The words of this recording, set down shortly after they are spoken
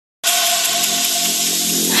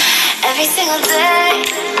Every single day,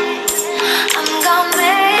 I'm gonna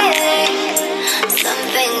make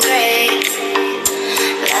something great.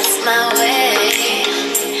 That's my way.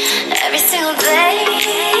 Every single day,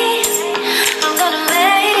 I'm gonna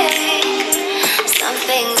make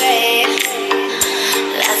something great.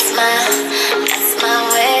 That's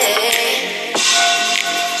my way.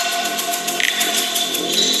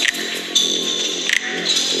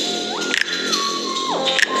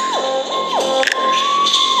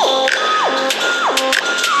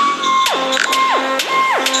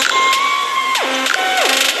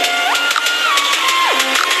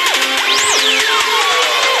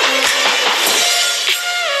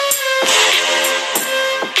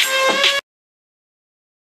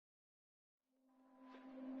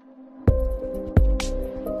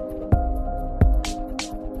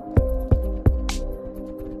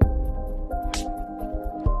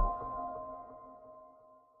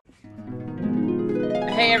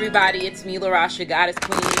 Hey everybody, it's me, LaRasha, Goddess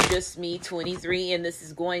Queen, just me, 23, and this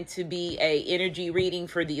is going to be a energy reading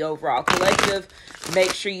for the overall collective.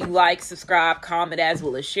 Make sure you like, subscribe, comment, as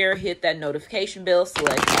well as share. Hit that notification bell,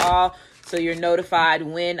 select all, so you're notified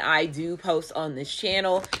when I do post on this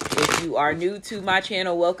channel. If you are new to my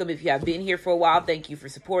channel, welcome. If you have been here for a while, thank you for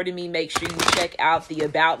supporting me. Make sure you check out the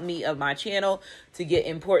About Me of my channel to get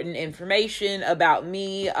important information about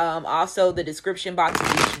me. Also, the description box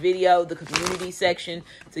of each video, the community section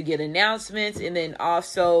to get announcements, and then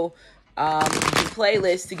also the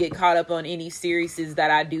playlist to get caught up on any series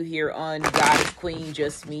that I do here on Goddess Queen,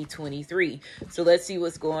 Just Me 23. So let's see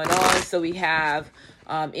what's going on. So we have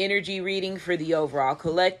energy reading for the overall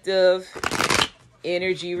collective.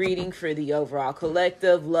 Energy reading for the overall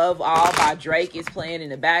collective. Love All by Drake is playing in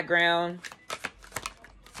the background.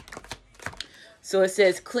 So it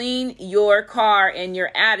says, clean your car and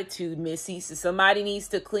your attitude, Missy. So somebody needs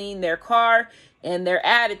to clean their car and their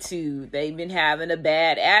attitude. They've been having a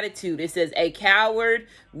bad attitude. It says, a coward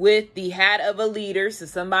with the hat of a leader. So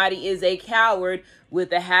somebody is a coward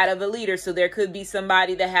with the hat of a leader. So there could be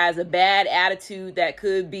somebody that has a bad attitude that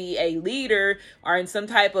could be a leader or in some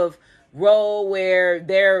type of role where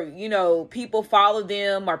they're, you know, people follow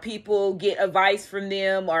them or people get advice from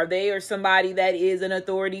them, or they are somebody that is an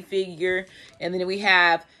authority figure. And then we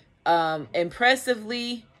have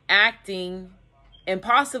impulsively acting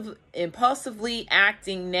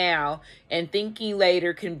now and thinking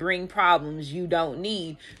later can bring problems you don't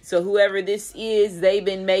need. So whoever this is, they've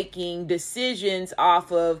been making decisions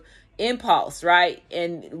off of impulse, right?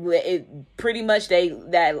 And it pretty much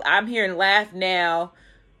that I'm hearing laugh now,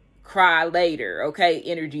 cry later, okay,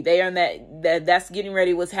 energy. They are that's getting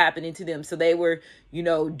ready what's happening to them. So they were, you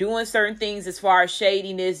know, doing certain things as far as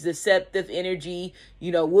shadiness, deceptive energy,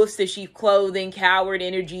 you know, wolves in sheep clothing, coward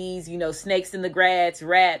energies, you know, snakes in the grass,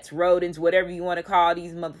 rats, rodents, whatever you want to call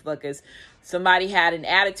these motherfuckers. Somebody had an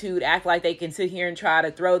attitude, act like they can sit here and try to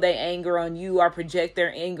throw their anger on you or project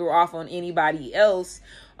their anger off on anybody else.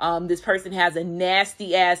 This person has a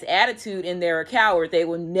nasty ass attitude and they're a coward. They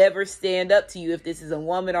will never stand up to you if this is a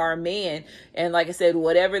woman or a man. And like I said,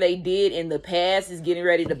 whatever they did in the past is getting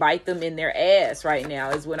ready to bite them in their ass right now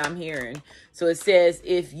is what I'm hearing. So it says,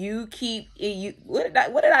 if you keep you, what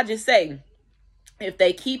did I just say? If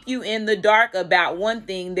they keep you in the dark about one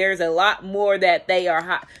thing, there's a lot more that they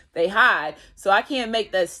hide. So I can't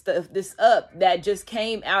make this up that just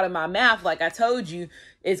came out of my mouth. Like I told you,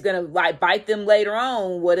 it's going to like bite them later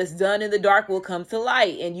on. What is done in the dark will come to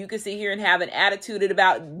light. And you can sit here and have an attitude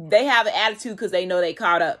they have an attitude because they know they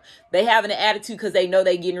caught up. They have an attitude because they know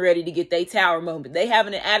they getting ready to get their tower moment. They have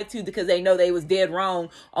an attitude because they know they was dead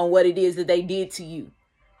wrong on what it is that they did to you.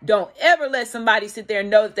 Don't ever let somebody sit there and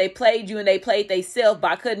know that they played you and they played themselves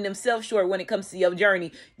by cutting themselves short when it comes to your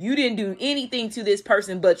journey. You didn't do anything to this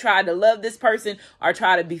person but try to love this person or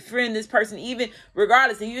try to befriend this person. Even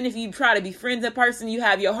if you try to befriend the person, you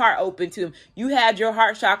have your heart open to them. You had your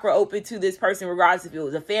heart chakra open to this person, regardless if it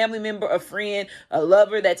was a family member, a friend, a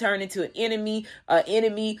lover that turned into an enemy,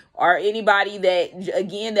 or anybody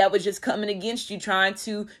that was just coming against you, trying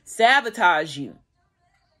to sabotage you.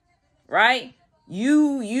 Right?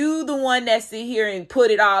 You the one that sit here and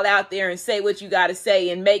put it all out there and say what you got to say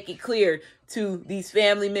and make it clear to these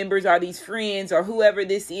family members or these friends or whoever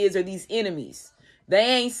this is or these enemies. They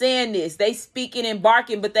ain't saying this. They speaking and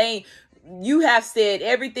barking, but you have said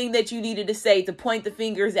everything that you needed to say to point the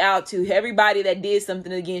fingers out to everybody that did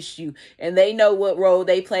something against you. And they know what role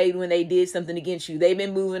they played when they did something against you. They've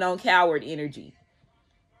been moving on coward energy.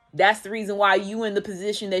 That's the reason why you in the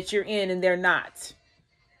position that you're in and they're not.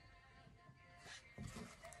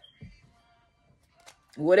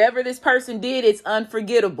 Whatever this person did, it's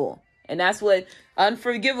unforgettable. And that's what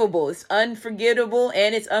unforgivable. It's unforgettable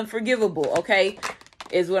and it's unforgivable, okay,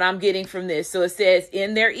 is what I'm getting from this. So it says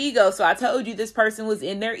in their ego. So I told you this person was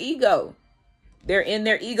in their ego. They're in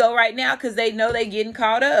their ego right now because they know they getting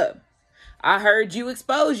caught up. I heard you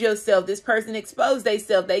expose yourself. This person exposed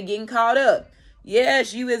themselves. They getting caught up.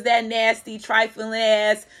 Yes, you is that nasty, trifling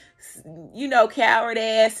ass, you know, coward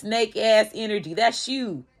ass, snake ass energy. That's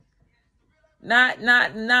you. Not,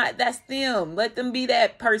 that's them. Let them be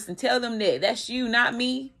that person. Tell them that. That's you, not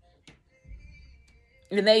me.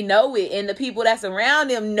 And they know it. And the people that's around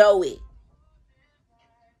them know it.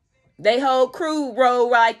 They whole crew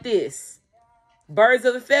roll like this. Birds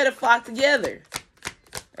of a feather flock together.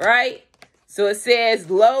 Right? So it says,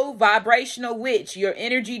 low vibrational witch. Your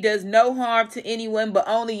energy does no harm to anyone but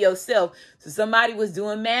only yourself. So somebody was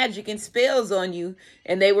doing magic and spells on you,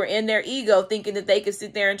 and they were in their ego thinking that they could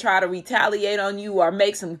sit there and try to retaliate on you or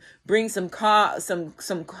bring some karma,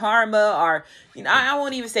 or, you know, I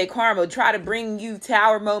won't even say karma, try to bring you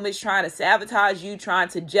tower moments, trying to sabotage you, trying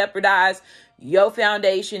to jeopardize your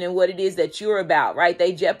foundation and what it is that you're about, right?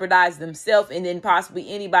 They jeopardized themselves and then possibly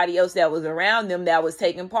anybody else that was around them that was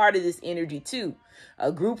taking part of this energy too.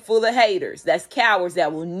 A group full of haters. That's cowards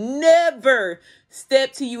that will never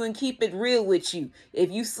step to you and keep it real with you.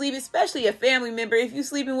 If you sleep, especially a family member, if you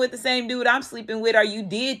sleeping with the same dude I'm sleeping with, or you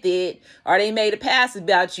did that, or they made a pass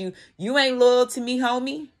about you, you ain't loyal to me,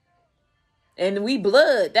 homie. And we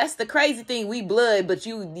blood. That's the crazy thing. We blood, but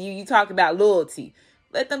you talk about loyalty.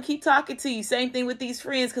 Let them keep talking to you. Same thing with these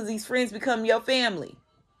friends, because these friends become your family.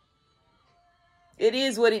 It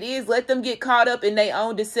is what it is. Let them get caught up in their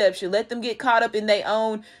own deception. Let them get caught up in their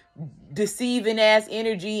own deceiving ass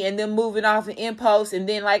energy and them moving off an impulse. And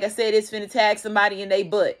then, like I said, it's finna tag somebody in their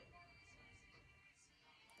butt.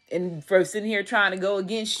 And for sitting here trying to go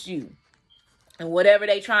against you. And whatever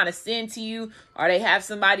they trying to send to you, or they have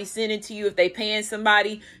somebody sending to you, if they paying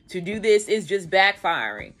somebody to do this, is just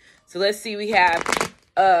backfiring. So let's see, we have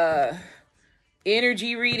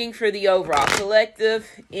energy reading for the overall collective,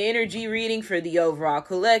 energy reading for the overall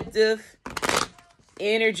collective,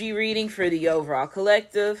 energy reading for the overall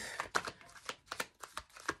collective.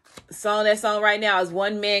 The song that's on right now is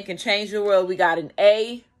One Man Can Change the World. We got an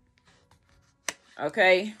A.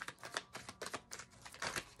 Okay.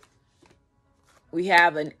 We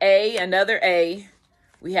have an A, another A.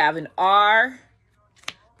 We have an R,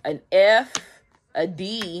 an F, a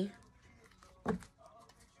D.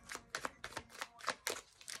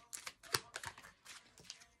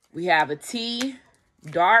 We have a T,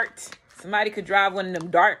 dart. Somebody could drive one of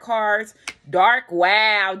them dart cars. Dark,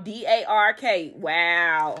 wow, D-A-R-K,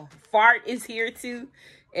 wow. Fart is here too.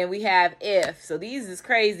 And we have F. So these is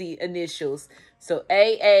crazy initials. So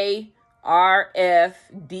A-A-R-F-D-T-K-F,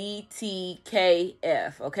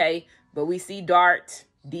 okay? But we see dart,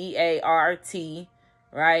 D-A-R-T,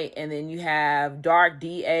 right? And then you have dark,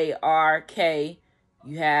 D-A-R-K.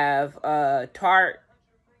 You have tar,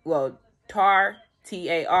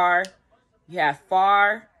 T-A-R. You have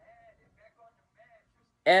far,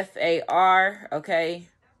 F-A-R, okay.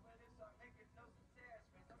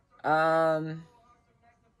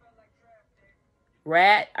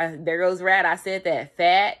 Rat, there goes rat, I said that.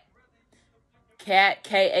 Fat, cat,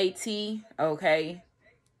 K-A-T, okay.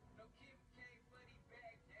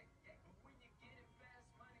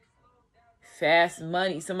 Fast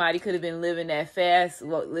money, somebody could have been living that fast,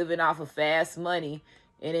 living off of fast money,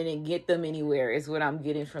 and it didn't get them anywhere, is what I'm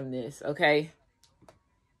getting from this, okay?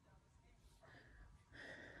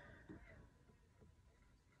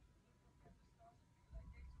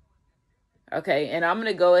 Okay, and I'm going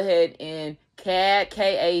to go ahead and CAD,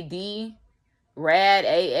 K-A-D, RAD,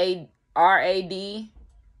 A-A-R-A-D,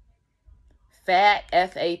 FAT,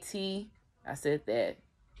 F-A-T. I said that.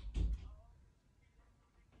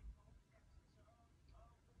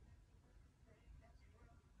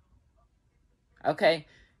 Okay,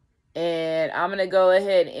 and I'm going to go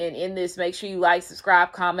ahead and end this. Make sure you like,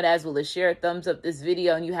 subscribe, comment, as well as share, thumbs up this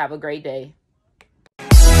video, and you have a great day.